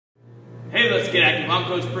Hey, let's get active. I'm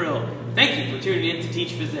Coach Pirillo. Thank you for tuning in to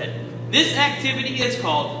Teach Phys Ed. This activity is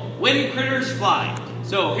called When Critters Fly.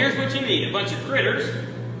 So here's what you need. A bunch of critters,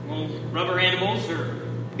 little rubber animals or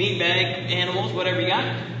beanbag animals, whatever you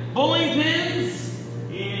got, bowling pins,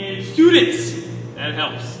 and students. That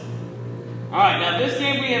helps. Alright, now this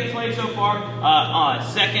game we have played so far,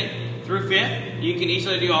 2nd through 5th. You can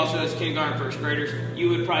easily do also as kindergarten first graders. You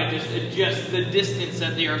would probably just adjust the distance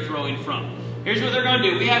that they are throwing from. Here's what they're going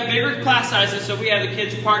to do. We have bigger class sizes, so we have the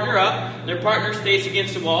kids partner up. Their partner stays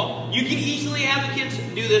against the wall. You can easily have the kids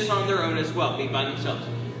do this on their own as well, be by themselves.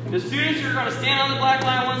 The students are going to stand on the black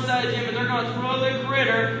line on one side of the gym, and they're going to throw the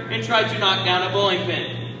critter and try to knock down a bowling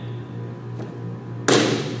pin.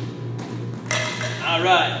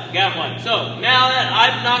 Alright, got one. So now that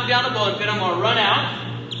I've knocked down a bowling pin, I'm going to run out,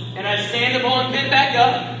 and I stand the bowling pin back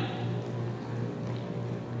up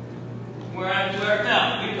where it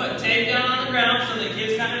fell. We put tape down on the ground so the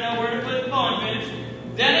kids kind of know where to put the bowling pins.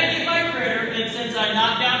 Then I get my critter, and since I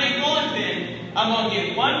knocked down a bowling pin, I'm going to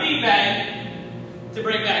get one beanbag to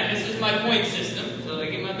bring back. This is my point system. So I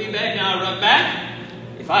get my beanbag, now I run back.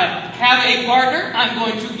 If I have a partner, I'm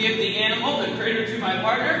going to give the animal, the critter, to my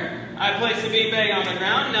partner. I place the beanbag on the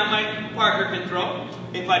ground, now my partner can throw.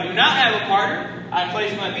 If I do not have a partner, I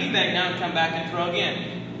place my beanbag down and come back and throw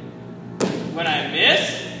again. When I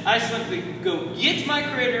miss, I simply go get my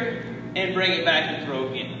critter and bring it back and throw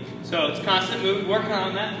again. So it's constant moving, working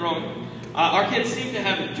on that throwing. Our kids seem to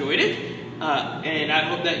have enjoyed it, and I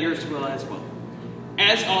hope that yours will as well.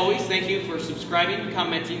 As always, thank you for subscribing,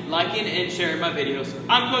 commenting, liking, and sharing my videos.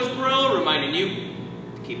 I'm Coach Pirillo, reminding you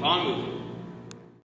to keep on moving.